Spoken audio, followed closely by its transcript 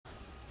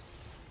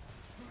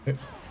Okay.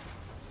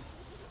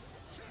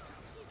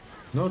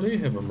 Now they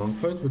have a monk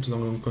fight, which is a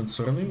little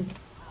concerning.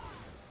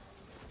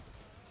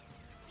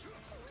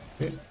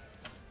 Okay.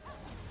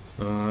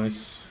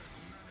 Nice.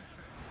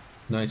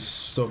 Nice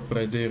stop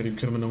right there, you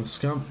criminal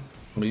scum.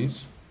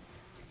 Please.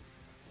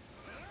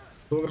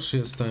 Of course she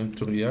has time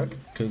to react,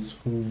 because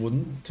who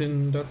wouldn't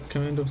in that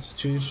kind of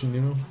situation,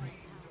 you know?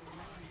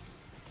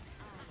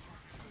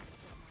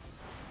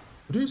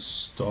 Could you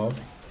stop?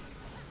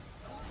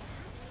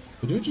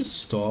 Could you just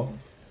stop?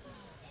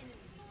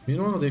 You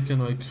know, they can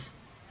like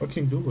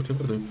fucking do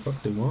whatever the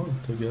fuck they want,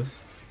 I guess.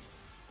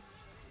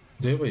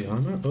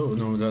 Devayana? Oh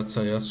no, that's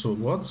Ayasu.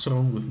 What's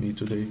wrong with me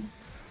today?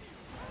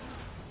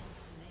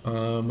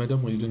 My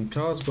W didn't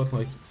cast, but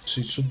like,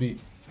 she should be...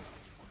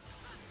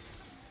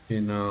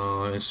 Okay,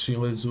 nice. She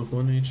lives with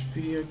 1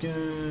 HP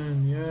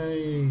again.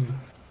 Yay.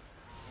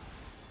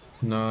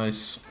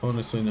 Nice.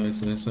 Honestly,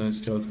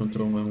 nice crowd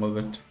control. I love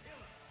it.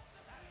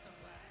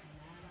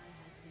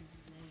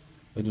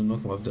 I do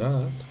not love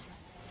that.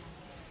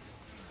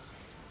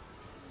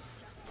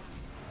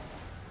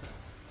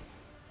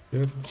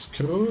 Get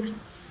screwed.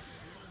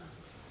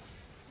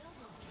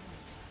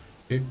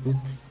 Okay, oop.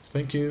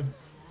 Thank you.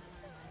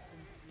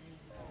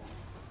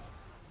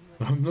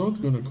 I'm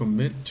not gonna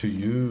commit to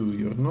you.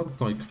 You're not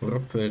like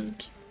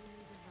profit.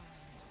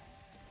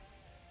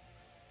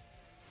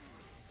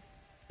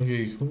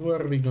 Okay, who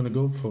are we gonna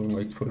go for?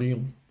 Like for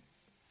real?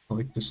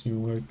 Like this new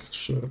like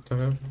shirt I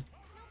have.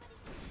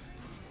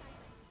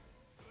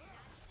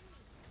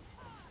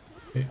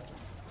 Okay.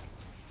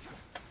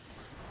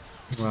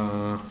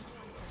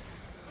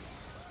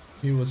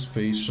 He was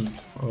patient.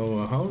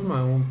 Oh, how am I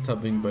on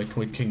tabbing by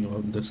clicking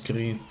on the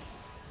screen?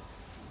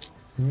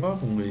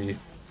 Lovely.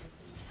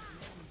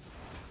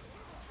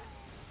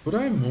 Could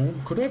I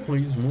move? Could I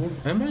please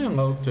move? Am I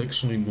allowed to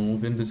actually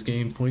move in this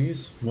game,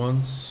 please?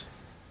 Once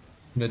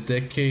in a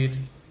decade?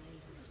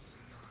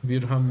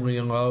 We'd humbly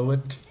allow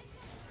it.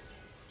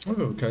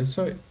 Oh,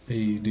 Kaisa.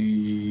 AD.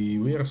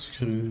 We are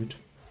screwed.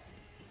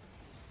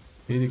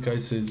 AD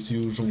Kaisa is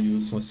usually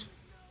useless.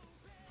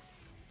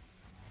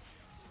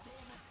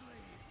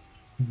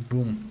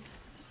 Boom.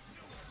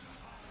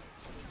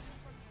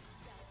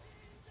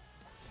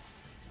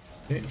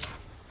 Okay.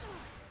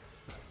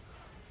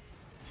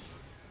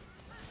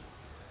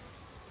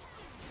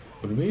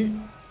 Could we?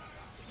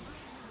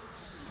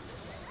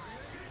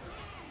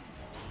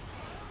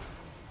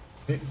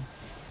 Okay.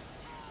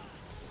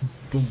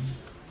 Boom.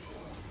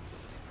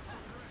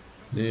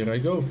 There I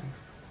go.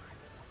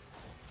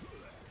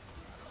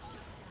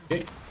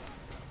 Okay.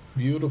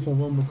 Beautiful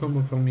one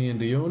coming from me and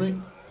the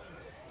Yone.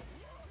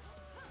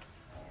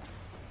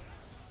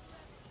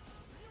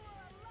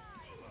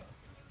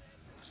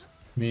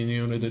 Me and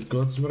Yone did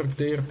God's work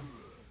there.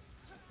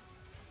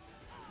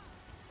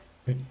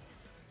 Okay.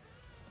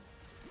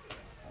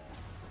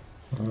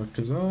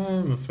 Because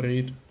I'm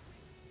afraid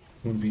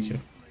I won't be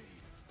here.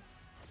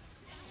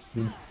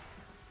 Boom.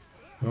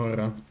 Oh,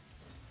 run.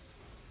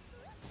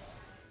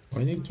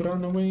 I need to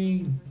run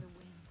away.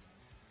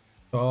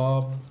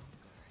 Stop.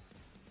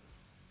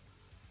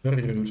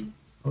 Very rude.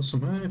 Also,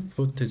 my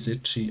foot is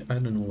itchy. I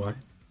don't know why.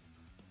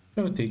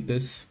 Gotta take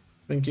this.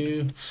 Thank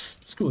you.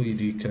 Let's go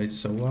AD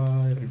Kaisa.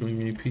 Why are you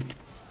going AP?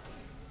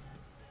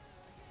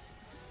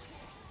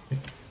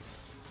 Okay.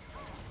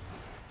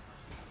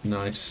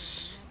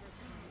 Nice.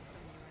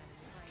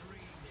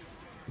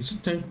 Is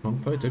it tank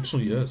monk fight?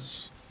 Actually,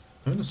 yes.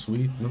 Kinda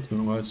sweet. Not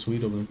gonna lie,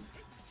 sweet of them.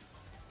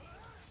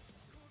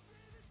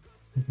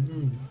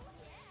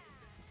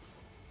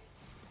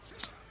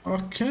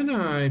 Oh, can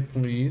I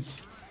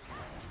please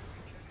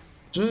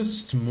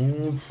just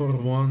move for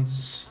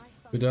once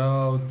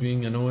without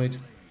being annoyed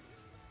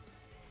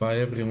by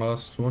every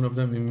last one of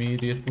them?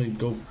 Immediately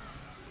go.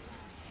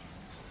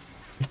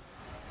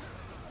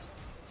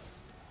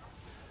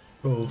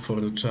 Go for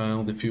the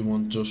child if you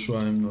want, Joshua.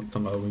 I'm not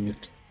allowing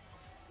it.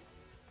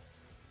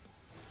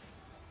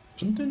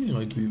 Shouldn't any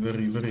like be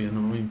very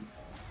annoying?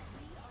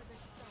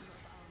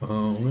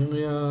 Oh,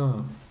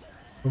 Olivia.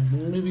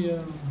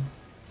 Olivia.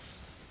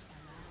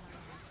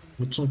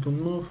 Which one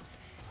can move?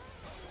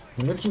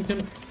 Which one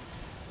can...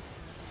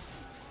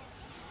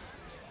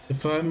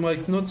 If I'm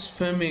like not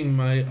spamming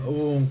my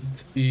own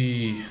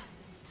E,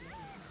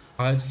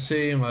 I'd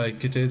say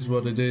like it is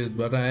what it is,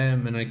 but I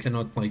am and I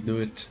cannot like do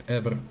it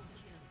ever.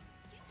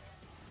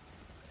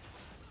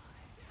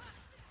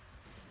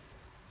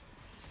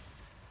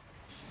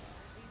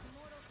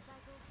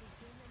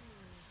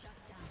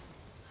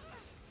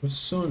 It was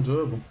so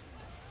enjoyable.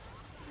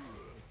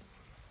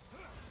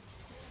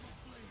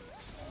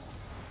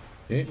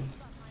 Okay.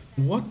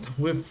 What?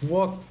 With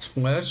what?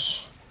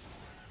 Flash?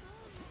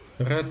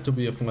 There had to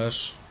be a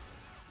flash.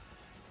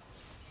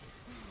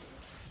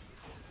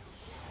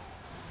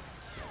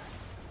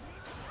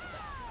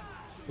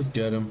 Let's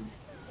get him.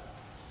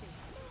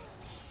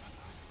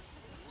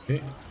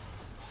 Okay.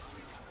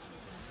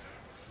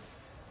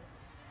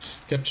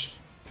 Catch.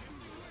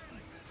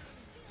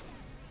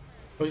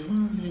 Oh,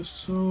 you're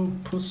so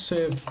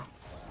pussy.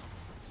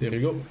 There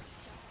you go.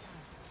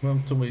 Well,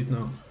 too late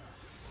now.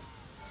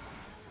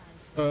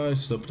 I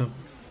stopped him.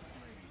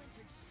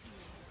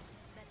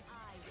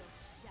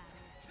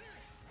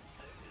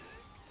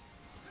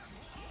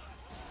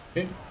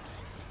 Okay.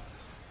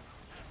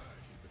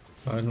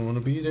 I don't want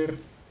to be there.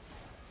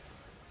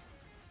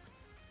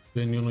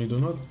 Genuinely do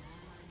not.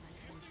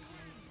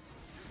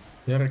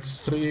 They're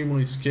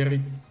extremely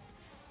scary.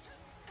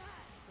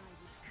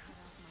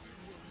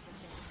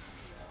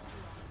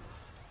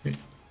 Okay.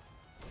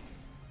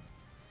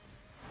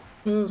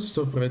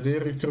 Stop right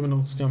there, you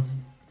criminal scum.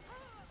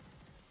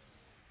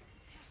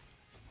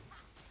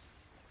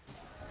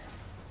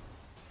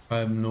 I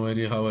have no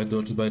idea how I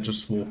dodged by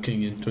just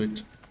walking into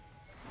it.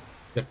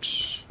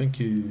 Catch. Thank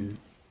you.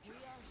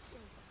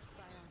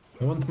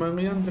 I want my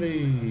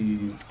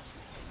Leandri.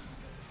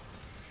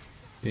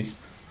 Okay.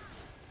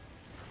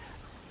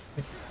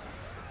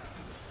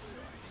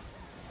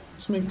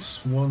 This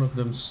makes one of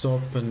them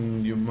stop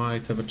and you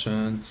might have a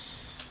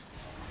chance.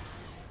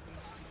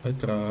 I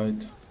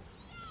tried.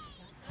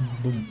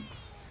 Boom.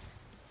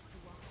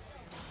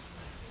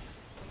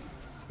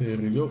 There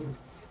we go.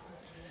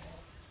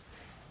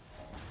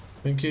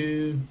 Thank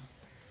you.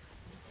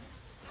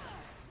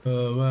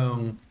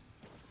 Well.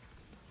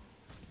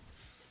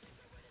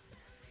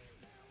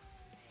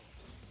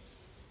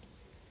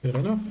 Fair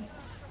enough.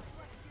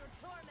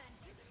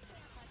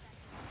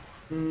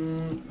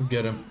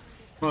 Get him.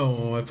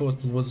 Oh, I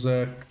thought it was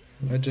Zach.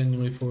 I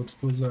genuinely thought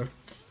it was Zach.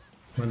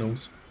 My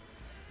nose.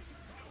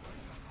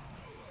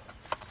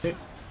 Okay.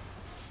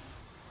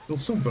 Wil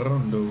zo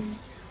brando.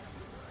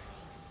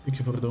 Ik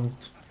je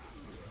verdomd.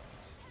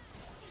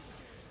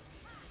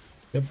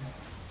 Yep.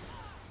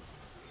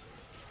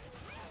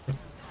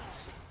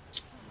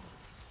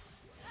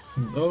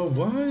 Oh,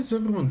 why is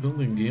everyone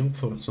building game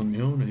forts on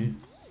Yoni?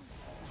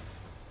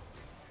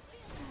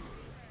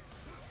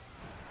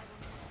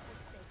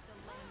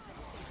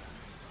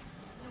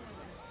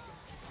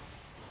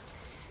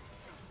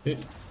 Okay.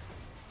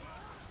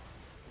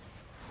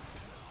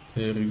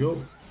 There we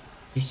go.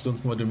 Just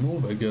don't want to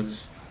move, I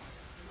guess.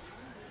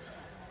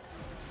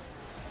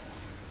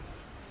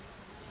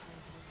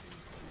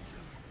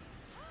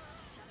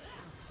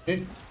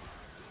 Okay.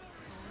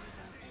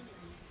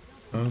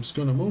 I'm just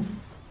gonna move.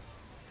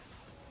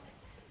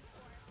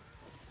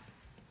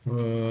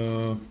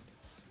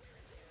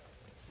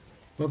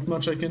 Not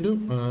much I can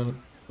do.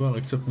 Well,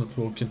 except not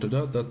walk into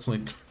that. That's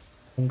like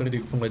already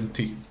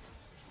plenty.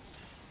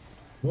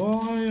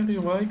 Why are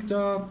you like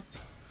that?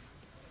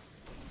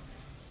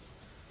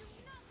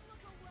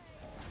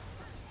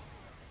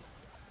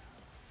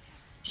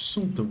 Just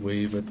want to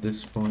wave at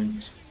this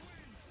point.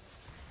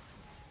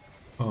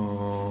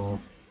 Oh.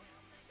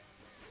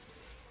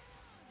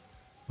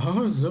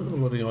 How is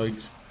everybody like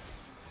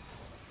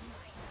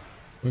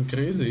going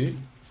crazy?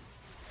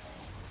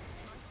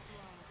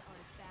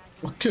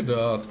 Look at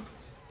that.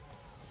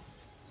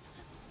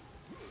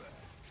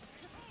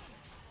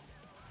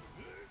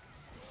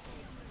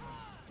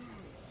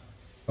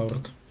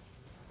 Hard.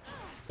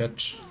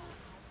 Catch.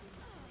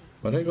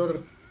 But I got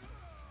it.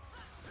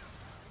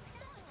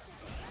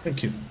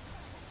 Thank you.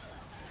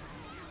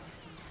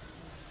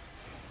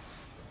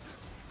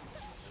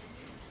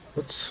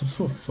 That's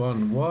so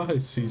fun. Why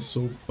is he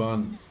so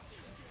fun?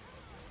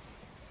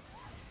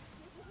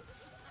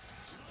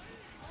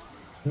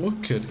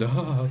 Look at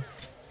that.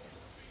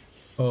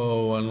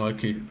 Oh,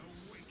 unlucky.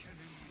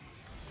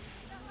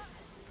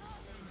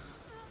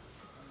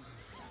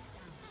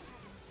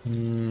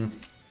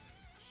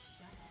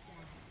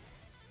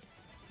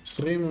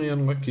 Extremely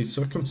unlucky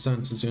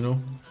circumstances, you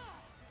know.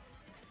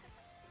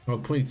 Oh,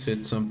 please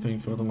hit something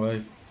for the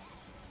life.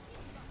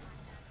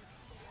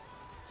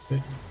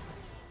 Okay.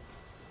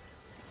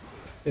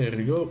 There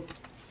we go.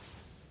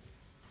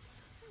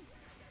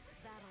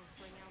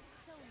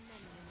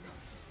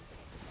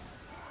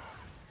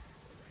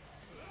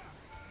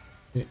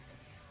 Okay.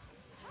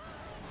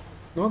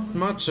 Not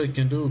much I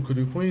can do. Could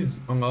you please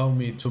allow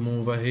me to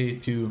move? I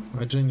hate you.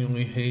 I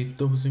genuinely hate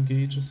those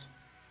engages.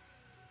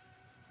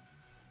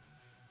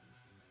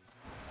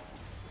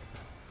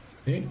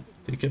 Okay,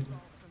 take it.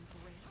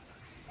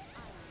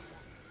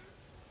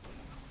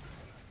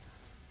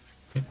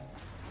 Okay.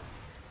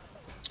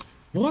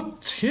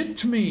 What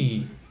hit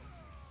me?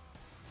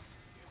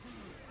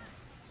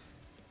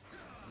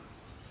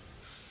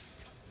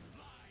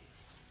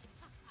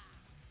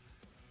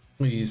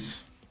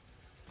 Please.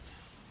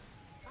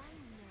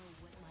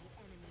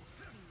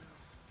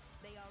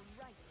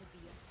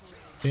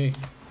 Okay.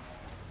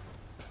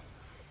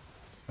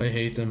 I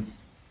hate them.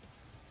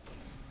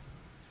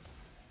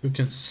 You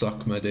can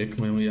suck my dick,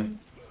 Maria.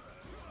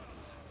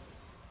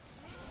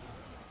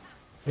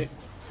 Okay.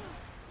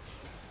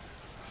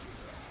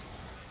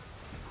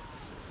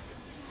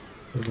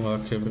 Good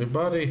luck,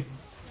 everybody.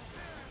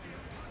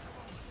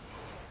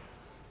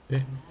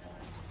 Okay.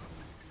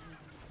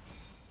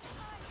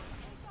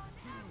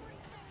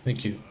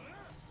 Thank you.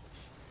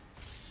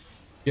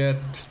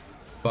 Get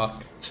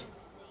fucked,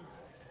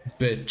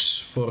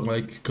 bitch, for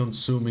like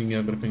consuming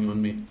everything on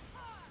me.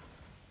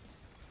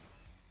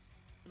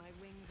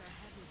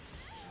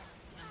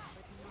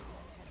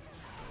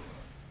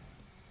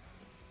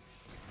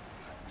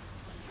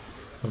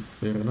 But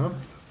fair enough.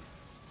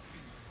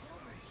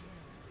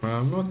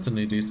 I'm not an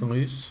idiot, at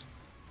least.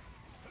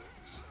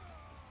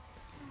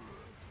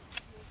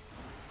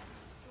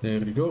 There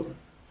we go.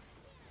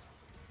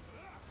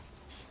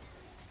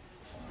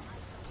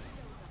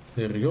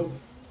 There we go.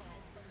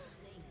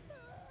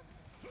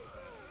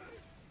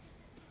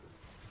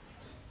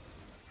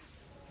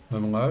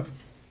 I'm alive.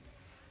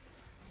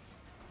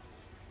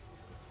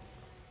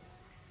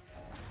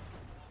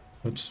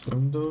 Let's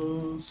run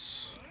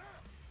those.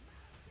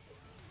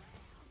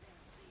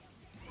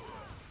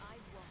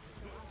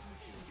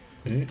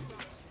 Okay.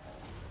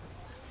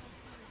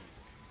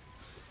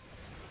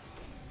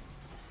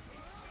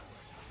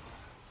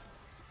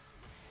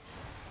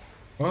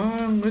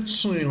 I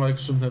literally like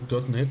shouldn't have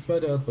gotten hit by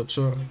that, but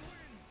sure.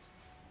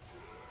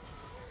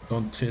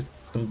 Don't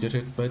get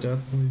hit by that,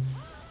 please.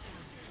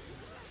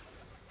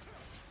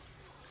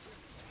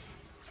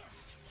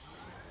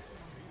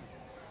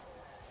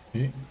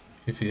 Okay.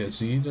 If he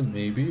has E, then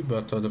maybe,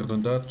 but other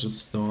than that,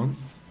 just don't.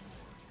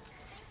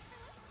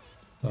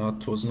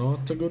 That was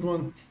not a good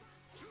one.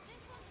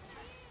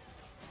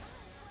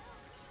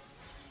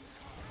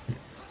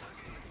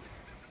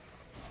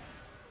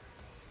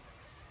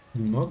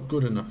 Not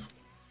good enough.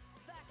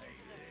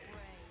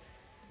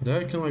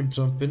 I can like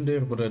jump in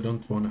there, but I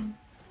don't wanna.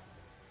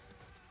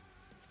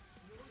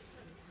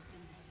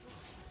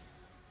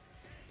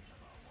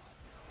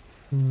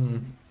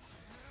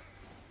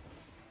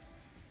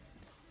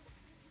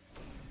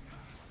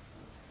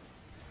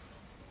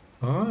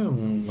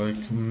 I'm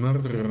like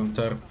murder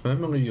entire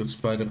family of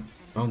spider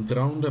and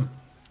drown them.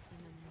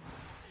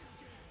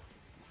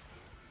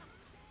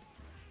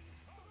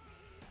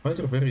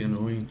 Spider very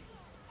annoying.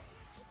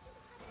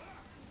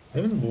 I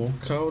even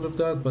walk out of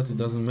that, but it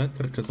doesn't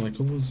matter because like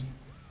it was.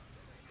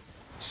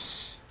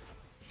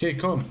 Okay,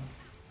 come.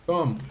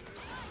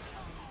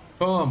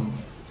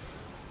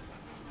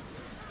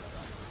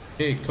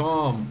 Okay,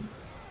 come.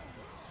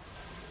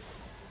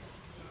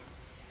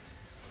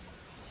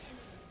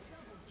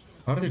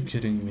 Are you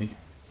kidding me?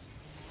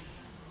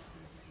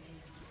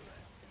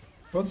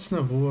 What's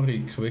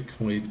Navori quick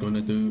wait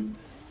gonna do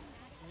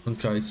on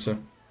Kaisa?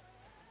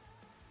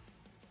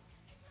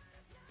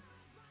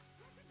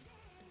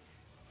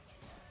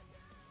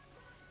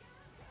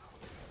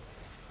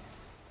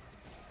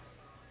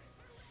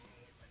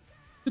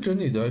 Did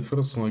Rennie die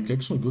first? Like,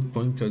 actually, good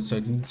point, because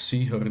I didn't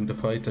see her in the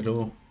fight at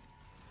all.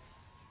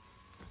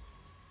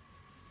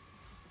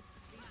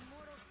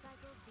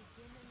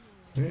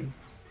 Okay.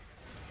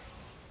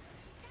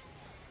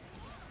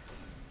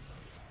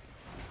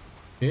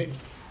 Okay.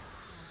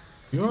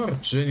 You are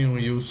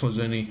genuinely useless,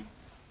 Annie.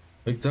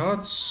 Like,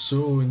 that's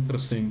so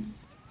interesting.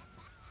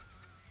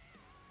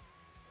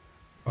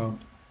 Wow.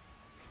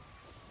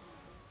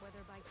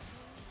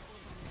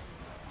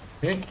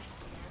 Okay.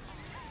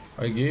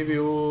 I gave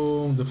you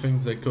all the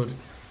things I could.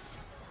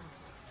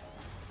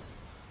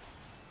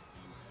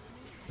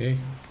 Okay.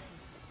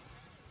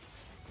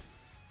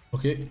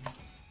 Okay.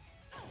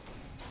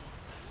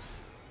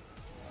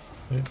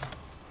 Okay.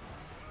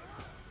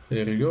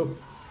 There you go.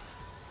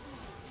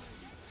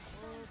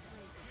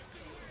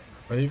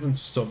 I even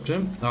stopped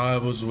him. I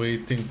was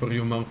waiting for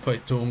you,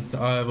 Malphite Tomb.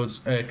 I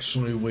was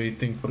actually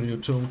waiting for you,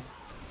 Tomb.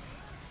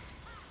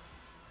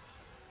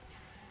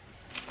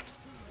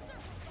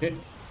 Okay.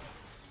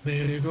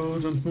 There you go,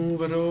 don't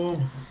move at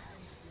all.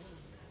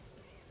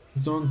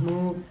 Just don't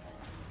move.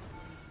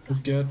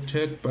 Just get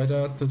hit by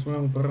that as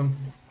well, burn.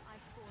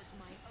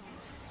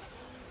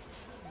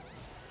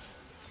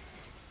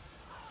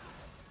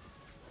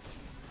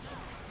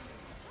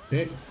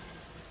 Okay.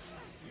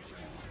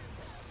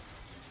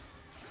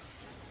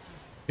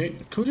 Okay,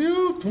 could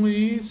you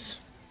please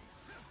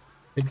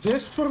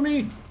exist for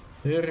me?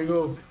 There you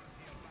go.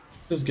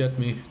 Just get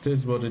me.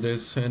 This is what it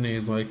is. And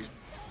he's like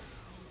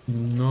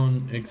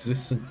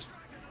non-existent.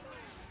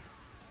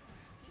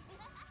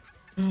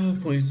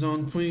 Please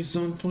don't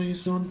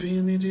be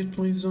an idiot.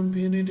 Please don't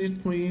be an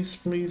idiot. Please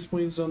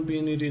don't be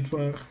an idiot.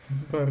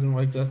 Pardon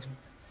like that.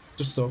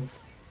 Just stop.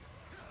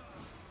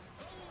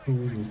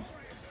 Ooh.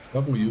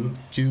 W,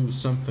 Q,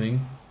 something.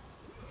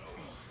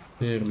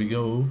 There we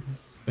go.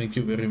 Thank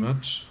you very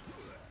much.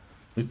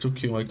 It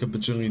took you like a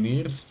bajillion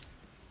years.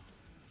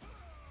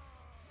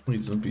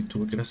 Please don't be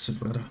too aggressive,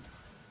 brother.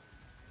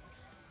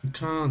 You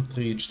can't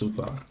reach too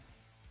far.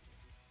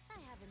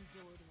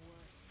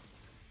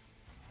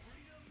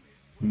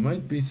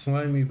 Might be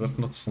slimy, but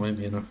not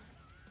slimy enough.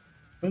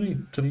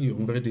 23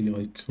 already,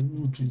 like,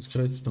 oh Jesus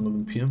Christ,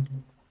 11 PM.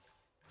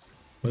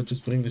 Let's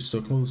just bring this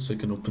so close so I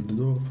can open the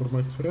door for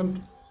my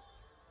friend.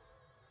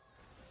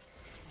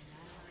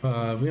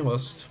 We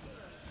lost.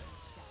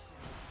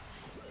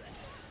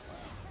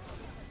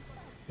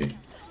 Okay.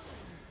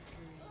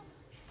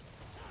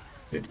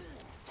 Okay.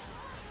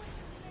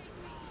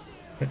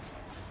 Okay.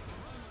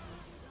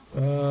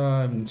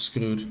 I'm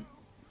screwed.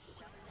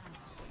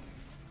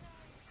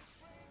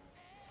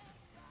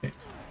 Okay.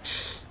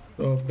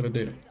 Over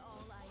there.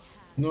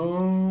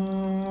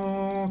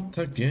 No, not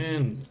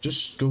again.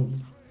 Just go.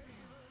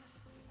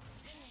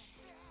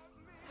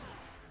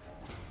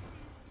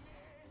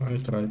 I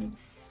tried.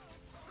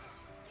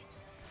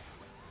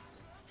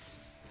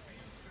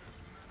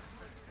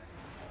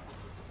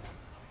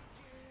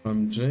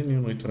 I'm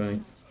genuinely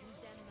trying.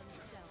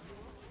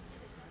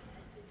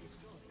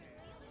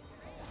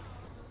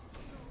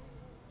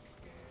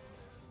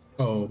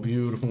 Oh,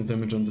 beautiful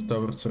damage on the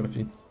tower,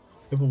 Seraphine.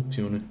 Che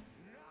funzione.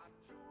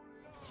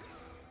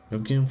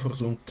 Heb geen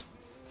verzond.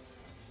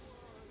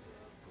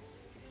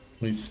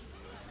 Please.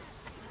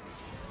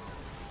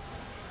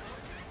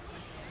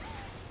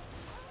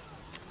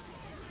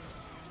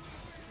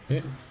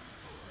 Hey.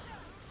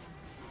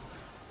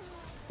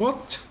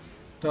 What?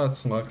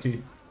 That's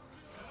lucky.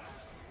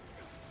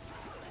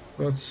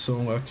 That's so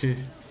lucky.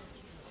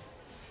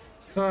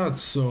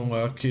 That's so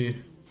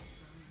lucky.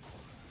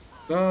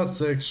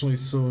 That's actually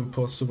so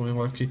impossibly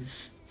lucky.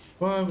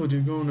 Why would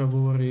you go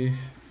Navori?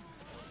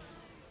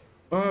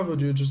 Why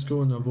would you just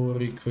go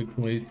Navori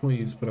quickly,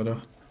 please,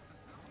 brother?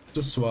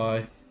 Just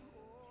why?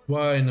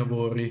 Why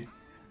Navori?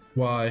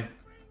 Why?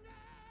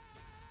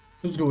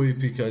 Just go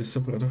AP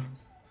Kaisa, brother.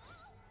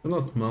 I'm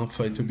not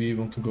Malphite to be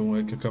able to go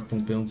like a couple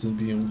builds and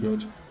be on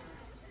good.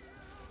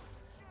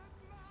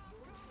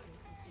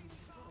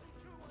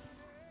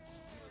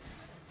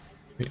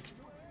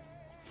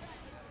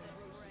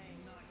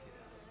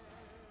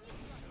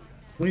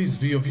 Please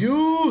be of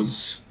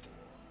use!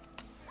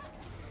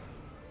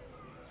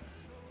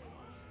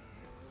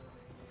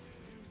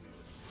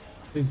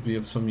 Please be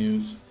of some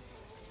use.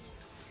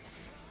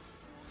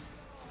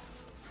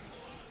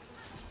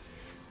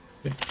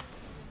 Okay.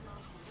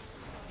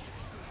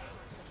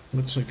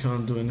 Literally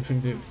can't do anything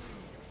there.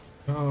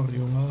 How are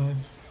you alive?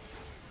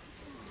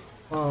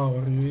 How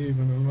are you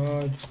even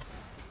alive?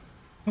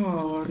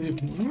 How are you?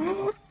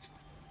 What?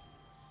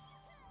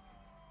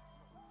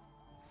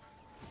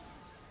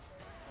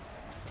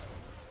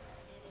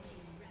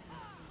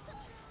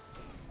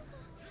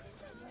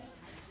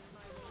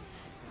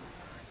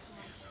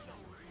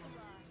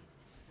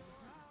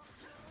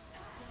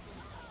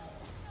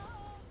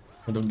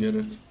 I don't get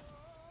it.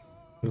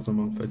 There's a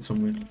monk fight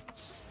somewhere.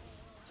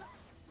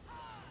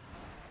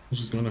 He's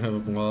just gonna have a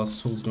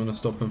blast. Who's gonna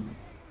stop him?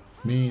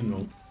 Me?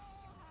 No.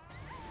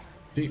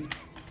 Deep.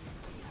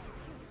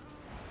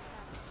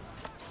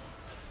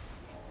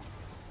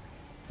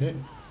 Okay.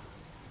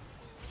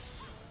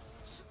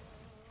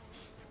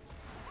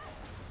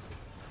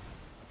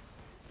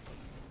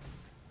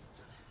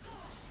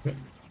 Okay.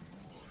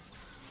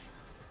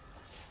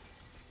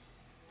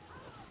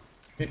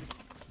 Okay.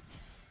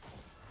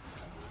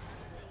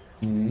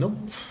 Nope.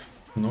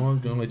 No, I'm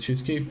gonna let you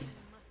escape.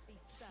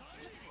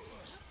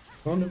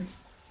 Oh no.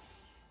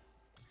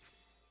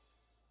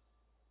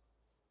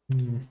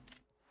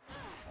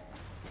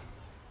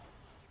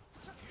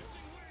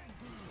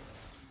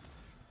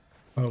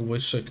 I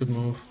wish I could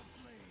move.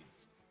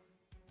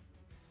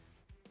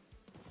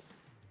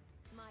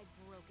 My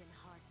broken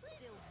heart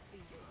still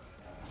beats.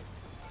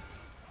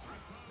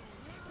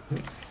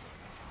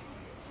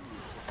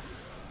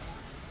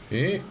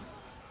 Okay.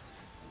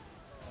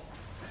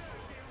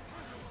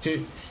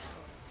 Okay.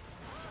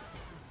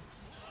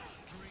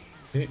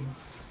 Okay.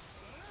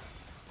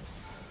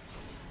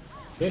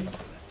 Okay.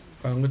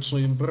 I'm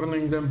literally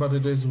burning them, but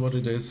it is what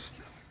it is.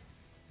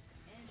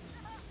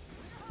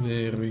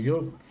 There we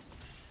go.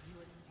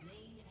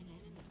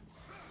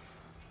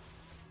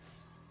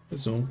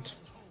 Don't.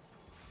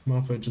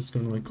 Malphite just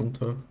gonna like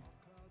counter.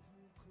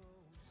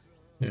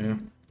 Yeah.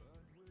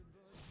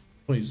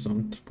 Please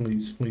don't.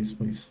 Please, please,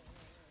 please.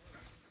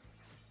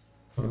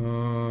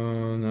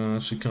 Nah,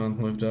 she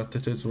can't live that.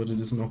 It is what it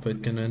is.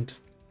 Malphite can end.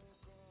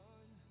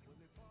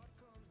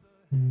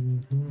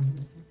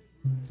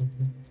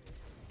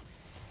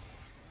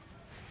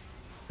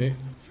 Okay.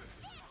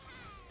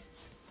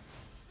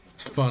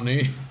 It's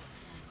funny.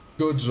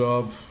 Good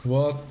job.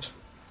 What?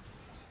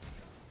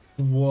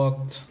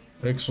 What?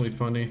 Actually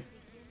funny.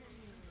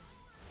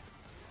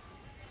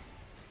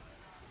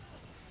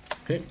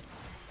 Okay.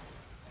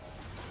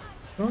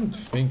 Don't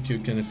think you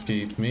can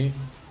escape me.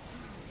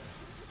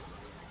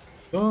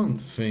 Don't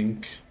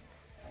think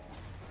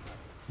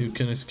you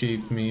can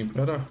escape me,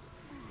 brother.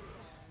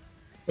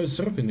 Oh, is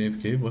Seraphine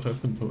AFK? What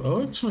happened to her?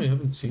 Oh, actually, I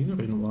haven't seen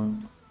her in a while.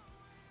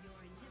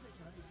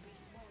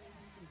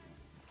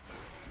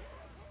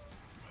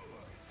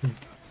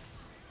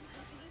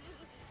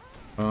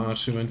 Ah,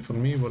 she went for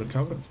me. What a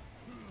coward.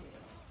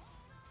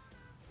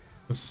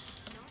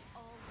 Just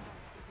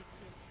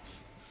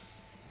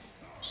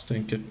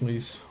tank it,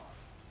 please.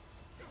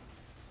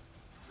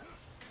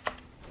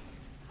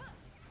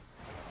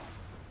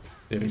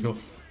 There we go.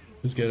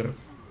 Let's get her.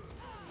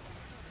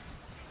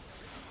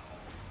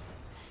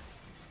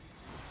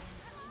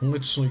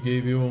 Literally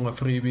gave you all a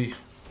freebie.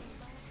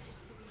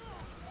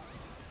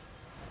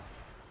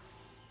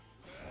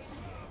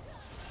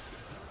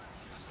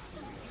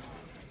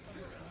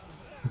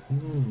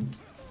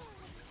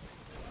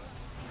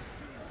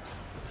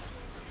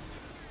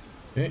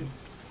 Okay.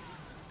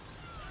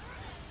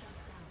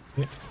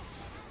 Okay.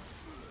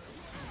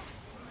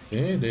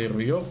 Okay, there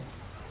we go.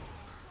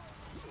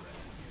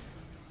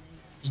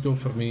 Just go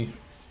for me.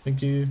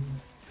 Thank you.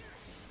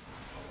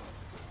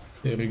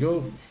 There we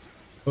go.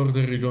 Or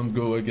there you don't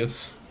go, I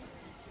guess.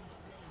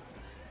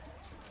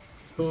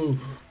 Oh.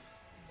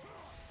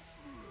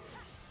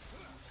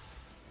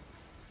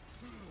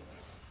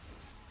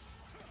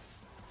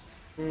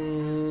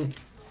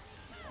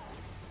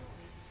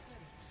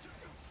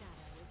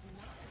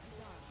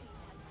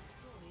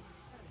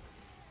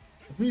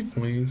 me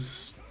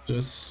please.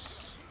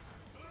 Just...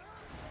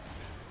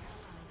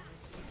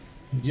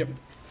 Yep.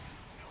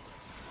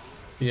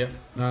 Yep,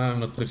 I'm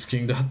not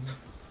risking that.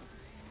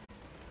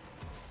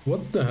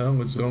 What the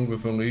hell is wrong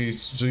with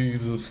Elise?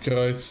 Jesus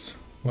Christ.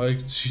 Like,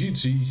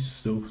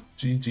 GG's though.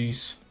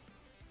 GG's.